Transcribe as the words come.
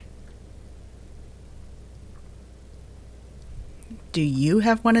Do you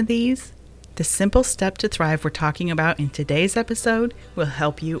have one of these? The simple step to thrive we're talking about in today's episode will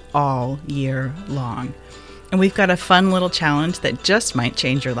help you all year long. And we've got a fun little challenge that just might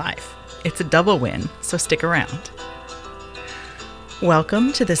change your life. It's a double win, so stick around.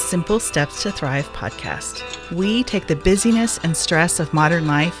 Welcome to the Simple Steps to Thrive podcast. We take the busyness and stress of modern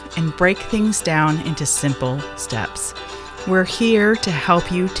life and break things down into simple steps. We're here to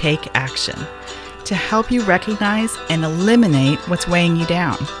help you take action, to help you recognize and eliminate what's weighing you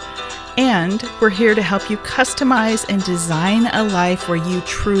down. And we're here to help you customize and design a life where you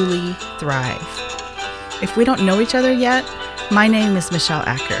truly thrive. If we don't know each other yet, my name is Michelle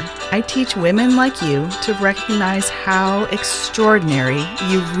Acker. I teach women like you to recognize how extraordinary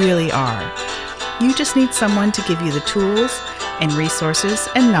you really are. You just need someone to give you the tools and resources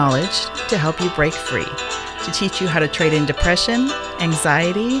and knowledge to help you break free, to teach you how to trade in depression,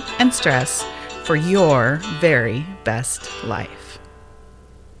 anxiety, and stress for your very best life.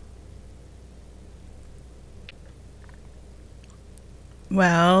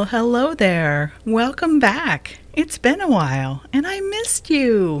 Well, hello there. Welcome back. It's been a while, and I missed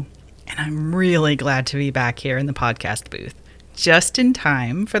you. And I'm really glad to be back here in the podcast booth, just in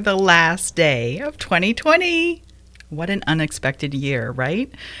time for the last day of 2020. What an unexpected year,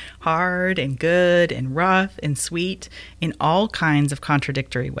 right? Hard and good and rough and sweet in all kinds of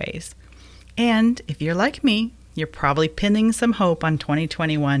contradictory ways. And if you're like me, you're probably pinning some hope on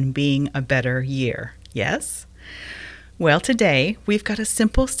 2021 being a better year. Yes? Well, today we've got a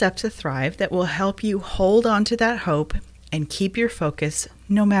simple step to thrive that will help you hold on to that hope and keep your focus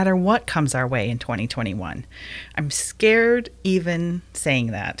no matter what comes our way in 2021. I'm scared even saying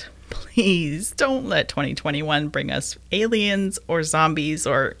that. Please don't let 2021 bring us aliens or zombies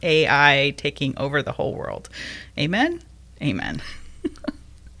or AI taking over the whole world. Amen? Amen.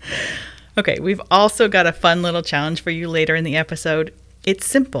 Okay, we've also got a fun little challenge for you later in the episode. It's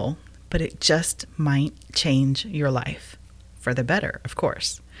simple, but it just might change your life. For the better, of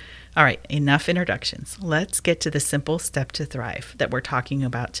course. All right, enough introductions. Let's get to the simple step to thrive that we're talking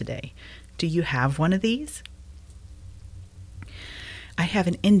about today. Do you have one of these? I have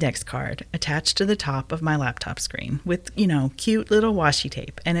an index card attached to the top of my laptop screen with, cute little washi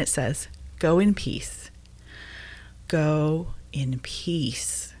tape, and it says, "Go in peace. Go in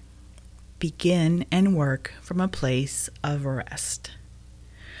peace. Begin and work from a place of rest."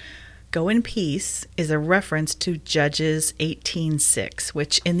 Go in peace is a reference to Judges 18:6,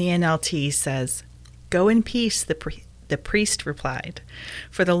 which in the NLT says, "Go in peace," the priest replied,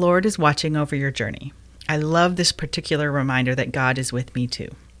 "for the Lord is watching over your journey." I love this particular reminder that God is with me too.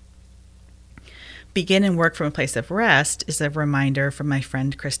 Begin and work from a place of rest is a reminder from my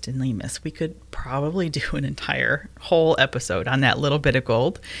friend Kristen Lemus. We could probably do an entire whole episode on that little bit of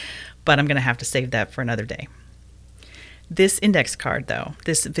gold, but I'm going to have to save that for another day. This index card, though,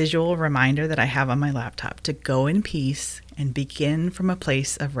 this visual reminder that I have on my laptop to go in peace and begin from a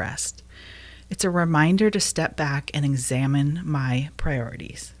place of rest. It's a reminder to step back and examine my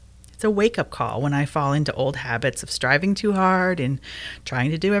priorities. It's a wake-up call when I fall into old habits of striving too hard and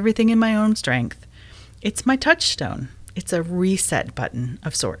trying to do everything in my own strength. It's my touchstone. It's a reset button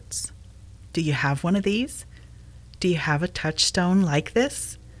of sorts. Do you have one of these? Do you have a touchstone like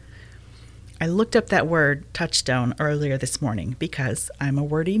this? I looked up that word touchstone earlier this morning because I'm a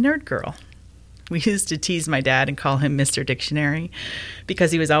wordy nerd girl. We used to tease my dad and call him Mr. Dictionary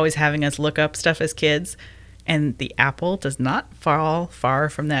because he was always having us look up stuff as kids. And the apple does not fall far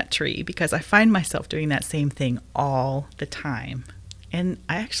from that tree because I find myself doing that same thing all the time. And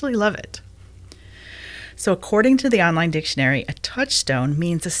I actually love it. So according to the online dictionary, a touchstone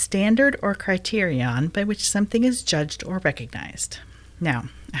means a standard or criterion by which something is judged or recognized. Now,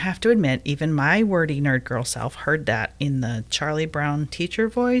 I have to admit, even my wordy nerd girl self heard that in the Charlie Brown teacher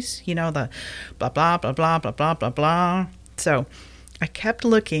voice, the blah, blah, blah, blah, blah, blah, blah, blah. So I kept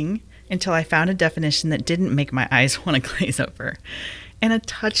looking until I found a definition that didn't make my eyes want to glaze over. And a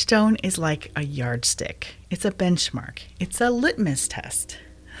touchstone is like a yardstick. It's a benchmark. It's a litmus test.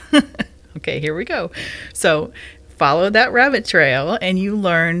 Okay, here we go. So follow that rabbit trail and you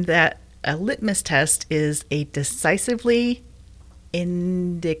learn that a litmus test is a decisively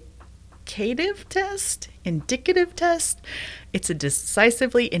indicative test. It's a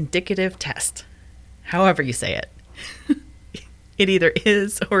decisively indicative test. However you say it. It either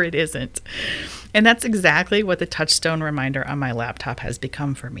is or it isn't. And that's exactly what the touchstone reminder on my laptop has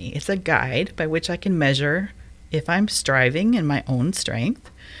become for me. It's a guide by which I can measure if I'm striving in my own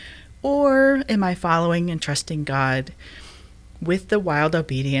strength, or am I following and trusting God with the wild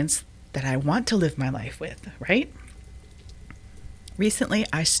obedience that I want to live my life with, right? Recently,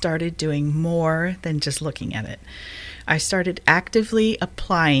 I started doing more than just looking at it. I started actively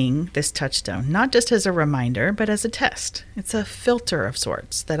applying this touchstone, not just as a reminder, but as a test. It's a filter of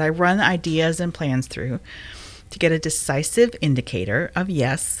sorts that I run ideas and plans through to get a decisive indicator of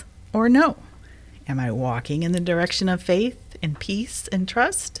yes or no. Am I walking in the direction of faith and peace and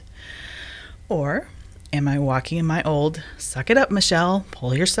trust? Or am I walking in my old, suck it up, Michelle,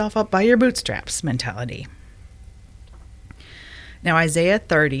 pull yourself up by your bootstraps mentality? Now, Isaiah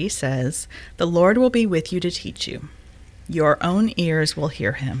 30 says, "The Lord will be with you to teach you. Your own ears will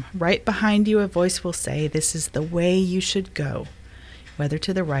hear him. Right behind you a voice will say, 'This is the way you should go,' whether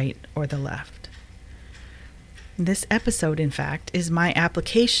to the right or the left." This episode, in fact, is my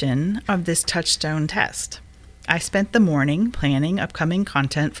application of this touchstone test. I spent the morning planning upcoming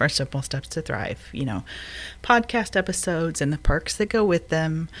content for Simple Steps to Thrive. Podcast episodes and the perks that go with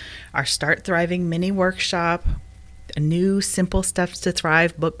them, our Start Thriving mini workshop, a new Simple Steps to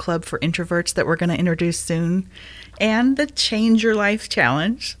Thrive book club for introverts that we're going to introduce soon, and the Change Your Life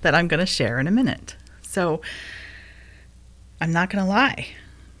challenge that I'm going to share in a minute. So I'm not going to lie.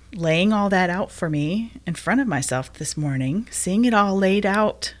 Laying all that out for me in front of myself this morning, seeing it all laid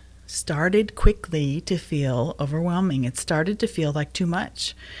out, started quickly to feel overwhelming. It started to feel like too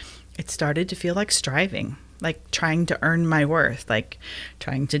much. It started to feel like striving, like trying to earn my worth, like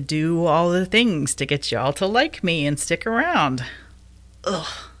trying to do all the things to get y'all to like me and stick around.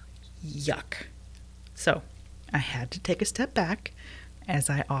 Ugh, yuck. So I had to take a step back, as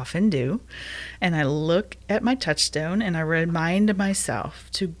I often do, and I look at my touchstone and I remind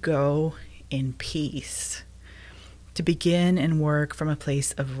myself to go in peace, to begin and work from a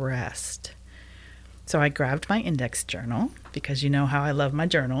place of rest. So I grabbed my index journal, because you know how I love my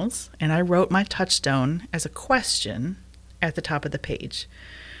journals, and I wrote my touchstone as a question at the top of the page.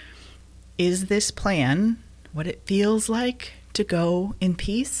 Is this plan what it feels like to go in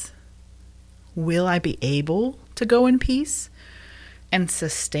peace? Will I be able to go in peace and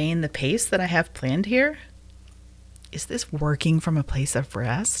sustain the pace that I have planned here? Is this working from a place of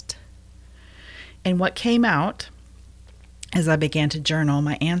rest? And what came out as I began to journal,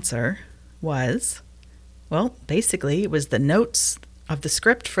 my answer was, well, basically, it was the notes of the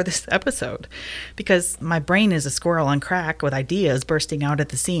script for this episode, because my brain is a squirrel on crack with ideas bursting out at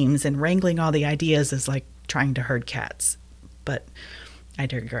the seams, and wrangling all the ideas is like trying to herd cats. But I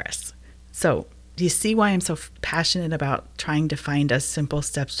digress. So, do you see why I'm so passionate about trying to find us simple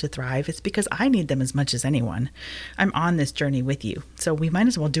steps to thrive? It's because I need them as much as anyone. I'm on this journey with you, so we might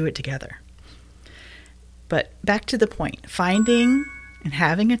as well do it together. But back to the point, finding and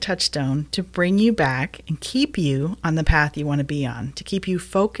having a touchstone to bring you back and keep you on the path you want to be on, to keep you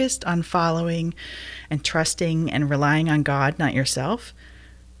focused on following and trusting and relying on God, not yourself.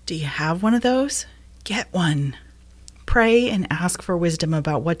 Do you have one of those? Get one. Pray and ask for wisdom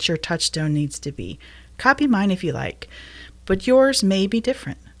about what your touchstone needs to be. Copy mine if you like, but yours may be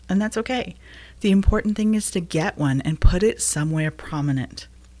different, and that's okay. The important thing is to get one and put it somewhere prominent,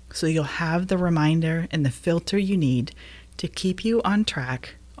 so you'll have the reminder and the filter you need to keep you on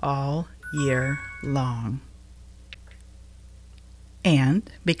track all year long. And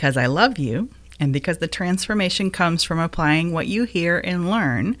because I love you, and because the transformation comes from applying what you hear and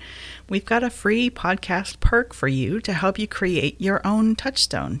learn, we've got a free podcast perk for you to help you create your own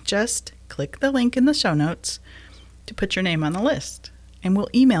touchstone. Just click the link in the show notes to put your name on the list, and we'll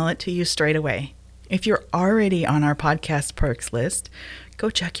email it to you straight away. If you're already on our podcast perks list,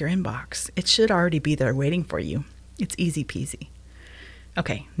 go check your inbox. It should already be there waiting for you. It's easy peasy.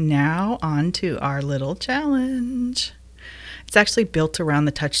 Okay, now on to our little challenge. It's actually built around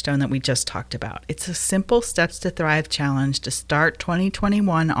the touchstone that we just talked about. It's a Simple Steps to Thrive challenge to start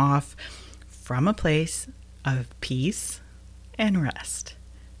 2021 off from a place of peace and rest.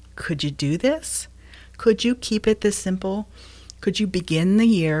 Could you do this? Could you keep it this simple? Could you begin the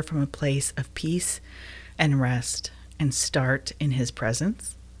year from a place of peace and rest and start in His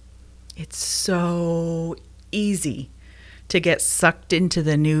presence? It's so easy to get sucked into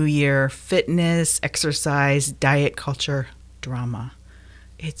the new year fitness, exercise, diet culture drama.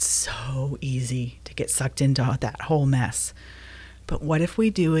 It's so easy to get sucked into that whole mess. But what if we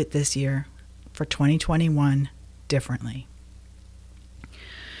do it this year for 2021 differently?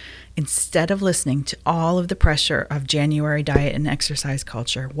 Instead of listening to all of the pressure of January diet and exercise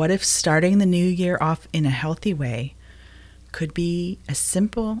culture, what if starting the new year off in a healthy way could be as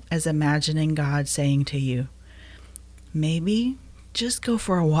simple as imagining God saying to you, maybe just go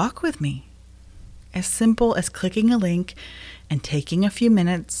for a walk with me? As simple as clicking a link and taking a few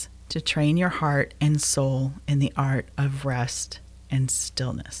minutes to train your heart and soul in the art of rest and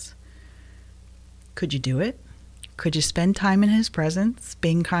stillness. Could you do it? Could you spend time in His presence,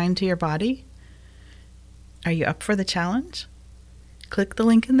 being kind to your body? Are you up for the challenge? Click the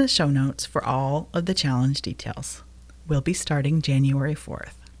link in the show notes for all of the challenge details. We'll be starting January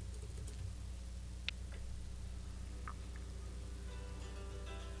 4th.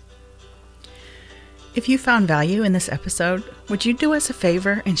 If you found value in this episode, would you do us a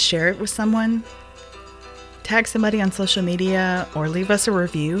favor and share it with someone? Tag somebody on social media or leave us a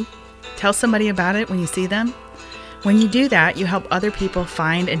review. Tell somebody about it when you see them. When you do that, you help other people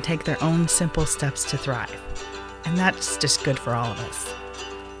find and take their own simple steps to thrive. And that's just good for all of us.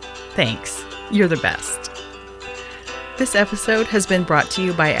 Thanks. You're the best. This episode has been brought to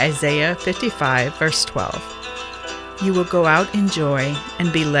you by Isaiah 55, verse 12. You will go out in joy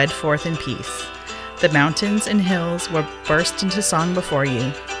and be led forth in peace. The mountains and hills will burst into song before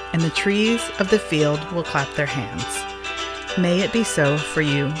you, and the trees of the field will clap their hands. May it be so for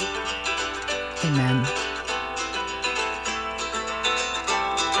you. Amen.